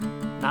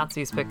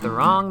Nazis picked the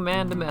wrong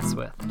man to mess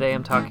with. Today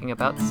I'm talking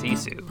about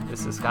Sisu.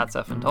 This is Scott's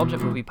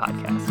Self-Indulgent Movie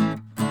Podcast.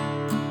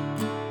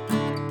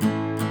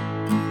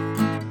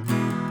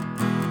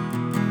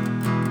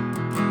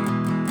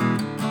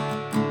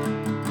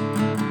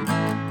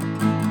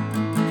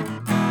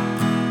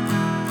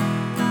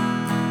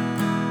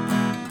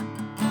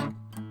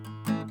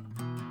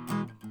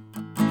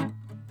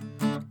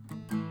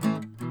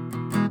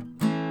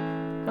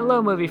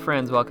 Hello, movie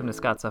friends. Welcome to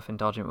Scott's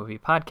Self-Indulgent Movie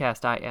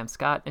Podcast. I am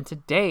Scott, and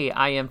today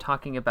I am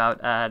talking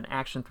about an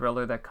action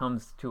thriller that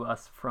comes to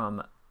us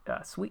from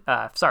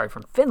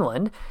from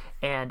Finland,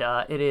 and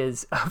it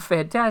is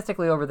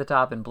fantastically over the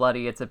top and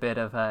bloody. It's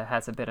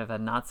has a bit of a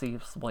Nazi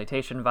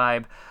exploitation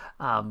vibe,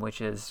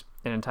 which is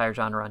an entire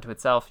genre unto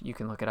itself. You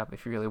can look it up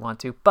if you really want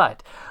to.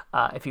 But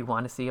if you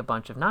want to see a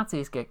bunch of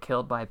Nazis get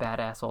killed by a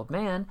badass old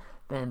man,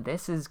 then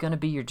this is going to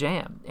be your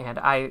jam. And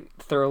I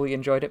thoroughly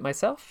enjoyed it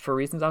myself for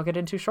reasons I'll get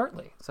into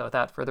shortly. So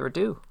without further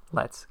ado,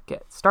 let's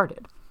get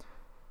started.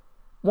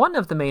 One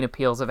of the main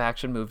appeals of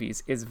action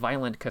movies is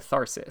violent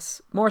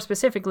catharsis. More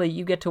specifically,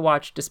 you get to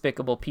watch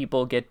despicable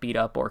people get beat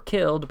up or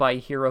killed by a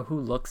hero who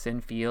looks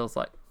and feels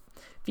like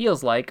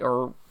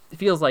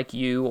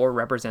you or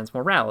represents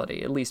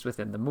morality, at least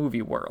within the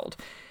movie world.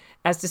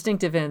 As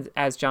distinctive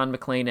as John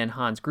McClane and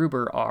Hans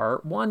Gruber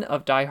are, one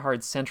of Die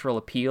Hard's central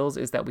appeals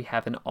is that we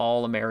have an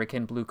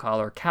all-American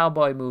blue-collar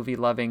cowboy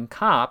movie-loving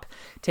cop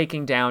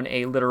taking down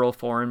a literal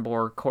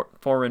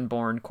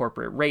foreign-born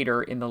corporate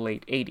raider in the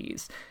late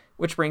 80s.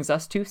 Which brings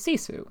us to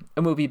Sisu,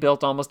 a movie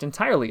built almost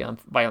entirely on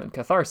violent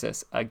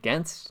catharsis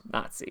against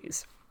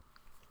Nazis.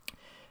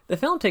 The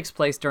film takes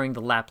place during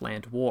the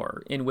Lapland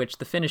War, in which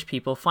the Finnish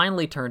people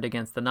finally turned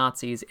against the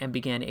Nazis and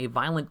began a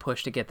violent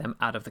push to get them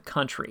out of the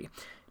country.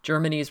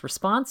 Germany's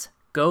response?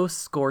 Go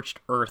scorched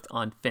earth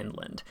on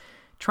Finland.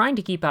 Trying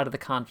to keep out of the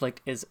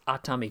conflict is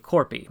Atami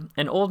Korpi,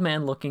 an old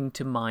man looking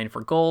to mine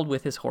for gold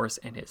with his horse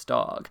and his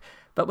dog.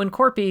 But when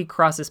Korpi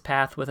crosses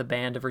path with a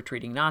band of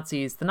retreating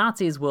Nazis, the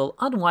Nazis will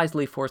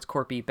unwisely force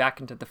Korpi back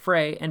into the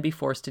fray and be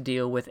forced to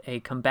deal with a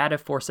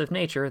combative force of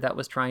nature that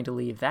was trying to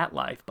leave that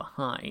life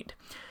behind.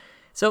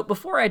 So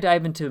before I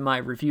dive into my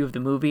review of the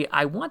movie,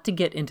 I want to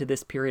get into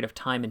this period of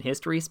time in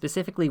history,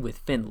 specifically with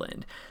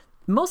Finland.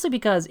 Mostly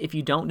because if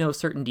you don't know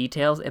certain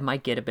details, it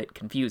might get a bit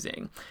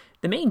confusing.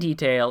 The main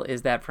detail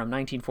is that from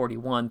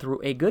 1941 through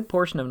a good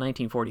portion of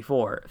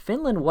 1944,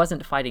 Finland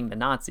wasn't fighting the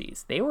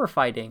Nazis, they were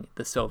fighting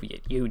the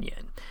Soviet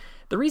Union.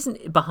 The reason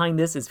behind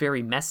this is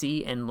very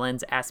messy and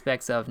lends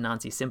aspects of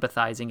Nazi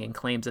sympathizing and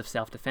claims of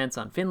self-defense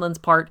on Finland's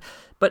part,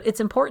 but it's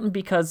important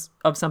because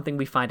of something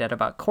we find out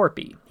about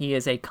Korpi. He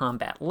is a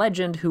combat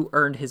legend who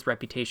earned his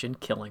reputation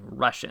killing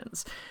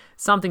Russians.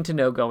 Something to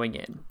know going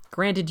in.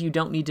 Granted, you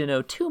don't need to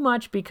know too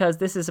much because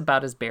this is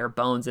about as bare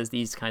bones as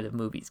these kind of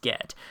movies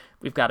get.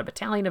 We've got a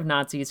battalion of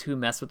Nazis who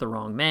mess with the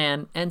wrong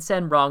man, and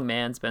said wrong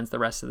man spends the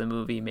rest of the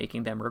movie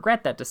making them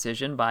regret that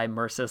decision by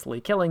mercilessly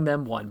killing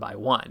them one by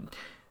one.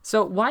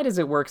 So why does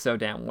it work so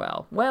damn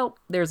well? Well,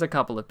 there's a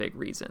couple of big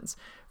reasons.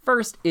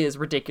 First is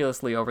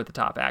ridiculously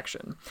over-the-top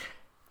action.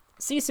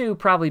 Sisu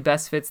probably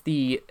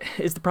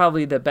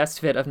probably the best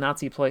fit of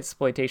Nazi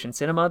exploitation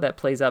cinema that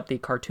plays up the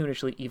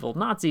cartoonishly evil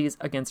Nazis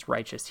against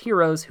righteous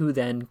heroes who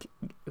then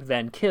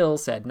kill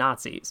said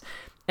Nazis.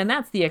 And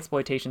that's the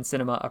exploitation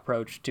cinema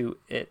approach to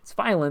its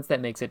violence that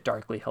makes it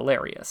darkly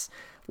hilarious.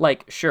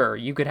 Like, sure,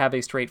 you could have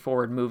a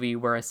straightforward movie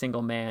where a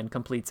single man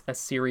completes a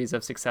series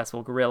of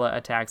successful guerrilla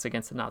attacks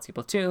against a Nazi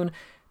platoon,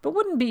 but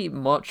wouldn't be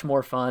much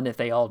more fun if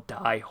they all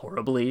die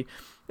horribly.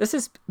 This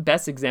is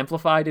best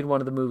exemplified in one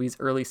of the movie's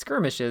early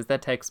skirmishes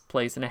that takes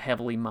place in a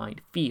heavily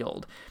mined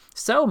field.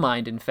 So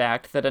mined, in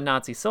fact, that a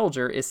Nazi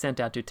soldier is sent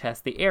out to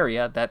test the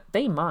area that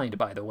they mined,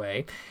 by the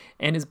way,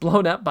 and is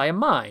blown up by a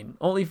mine,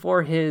 only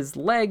for his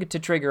leg to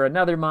trigger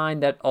another mine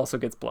that also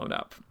gets blown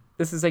up.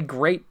 This is a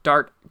great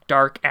dark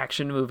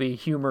action movie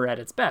humor at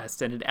its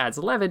best, and it adds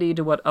levity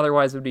to what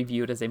otherwise would be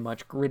viewed as a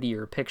much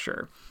grittier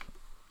picture.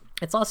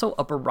 It's also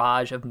a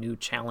barrage of new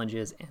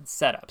challenges and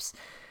setups.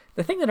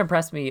 The thing that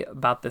impressed me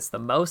about this the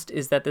most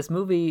is that this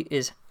movie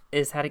is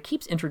that it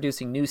keeps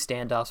introducing new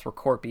standoffs for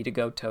Korpi to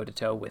go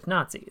toe-to-toe with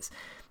Nazis.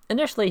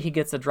 Initially, he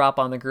gets a drop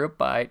on the group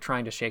by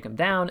trying to shake them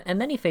down,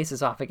 and then he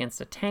faces off against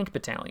a tank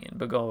battalion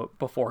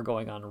before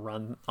going on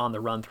the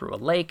run through a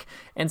lake,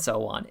 and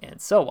so on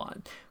and so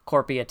on.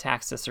 Korpi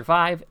attacks to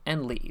survive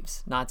and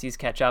leaves. Nazis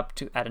catch up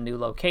at a new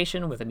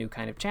location with a new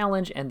kind of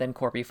challenge, and then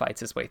Korpi fights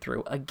his way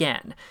through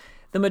again.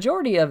 The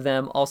majority of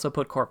them also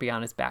put Korpi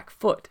on his back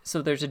foot,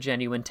 so there's a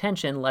genuine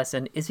tension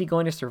lesson. Is he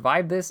going to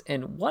survive this,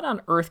 and what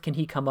on earth can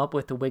he come up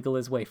with to wiggle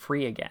his way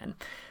free again?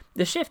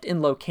 The shift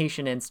in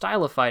location and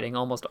style of fighting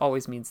almost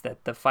always means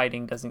that the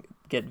fighting doesn't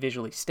get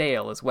visually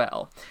stale as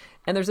well.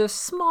 And there's a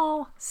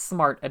small,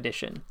 smart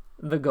addition,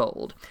 the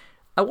gold.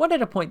 I wanted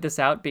to point this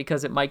out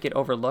because it might get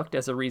overlooked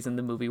as a reason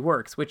the movie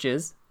works, which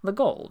is the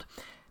gold.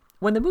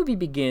 When the movie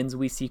begins,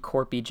 we see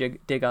Korpi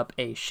dig up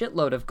a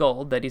shitload of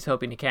gold that he's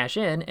hoping to cash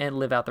in and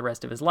live out the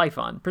rest of his life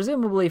on,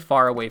 presumably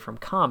far away from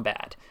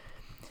combat.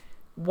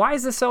 Why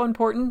is this so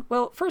important?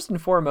 Well, first and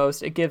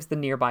foremost, it gives the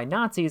nearby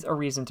Nazis a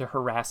reason to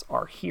harass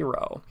our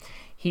hero.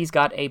 He's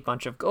got a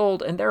bunch of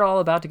gold, and they're all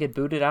about to get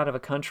booted out of a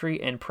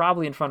country and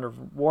probably in front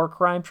of war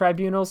crime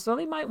tribunals, so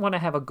they might want to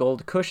have a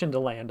gold cushion to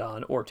land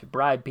on or to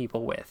bribe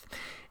people with.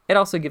 It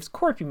also gives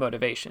Corpy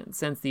motivation,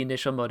 since the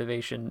initial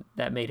motivation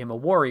that made him a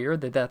warrior,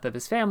 the death of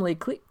his family,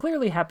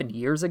 clearly happened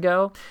years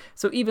ago.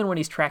 So even when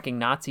he's tracking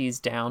Nazis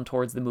down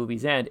towards the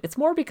movie's end, it's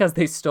more because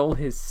they stole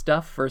his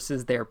stuff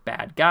versus they're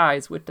bad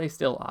guys, which they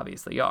still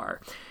obviously are.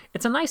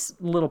 It's a nice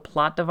little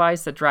plot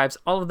device that drives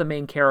all of the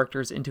main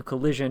characters into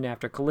collision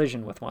after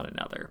collision with one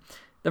another.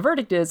 The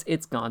verdict is,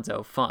 it's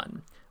gonzo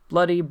fun.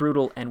 Bloody,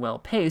 brutal, and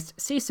well-paced,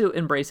 Sisu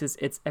embraces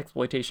its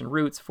exploitation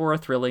roots for a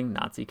thrilling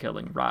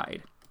Nazi-killing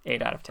ride.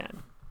 8 out of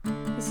 10.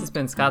 This has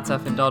been Scott's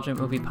Self-Indulgent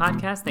Movie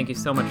Podcast. Thank you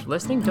so much for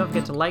listening. Don't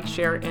forget to like,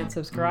 share, and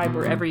subscribe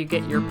wherever you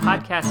get your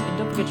podcasts. And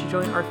don't forget to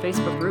join our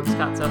Facebook group,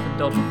 Scott's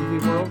Self-Indulgent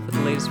Movie World, for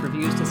the latest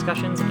reviews,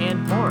 discussions,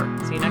 and more.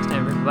 See you next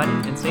time, everybody,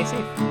 and stay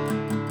safe.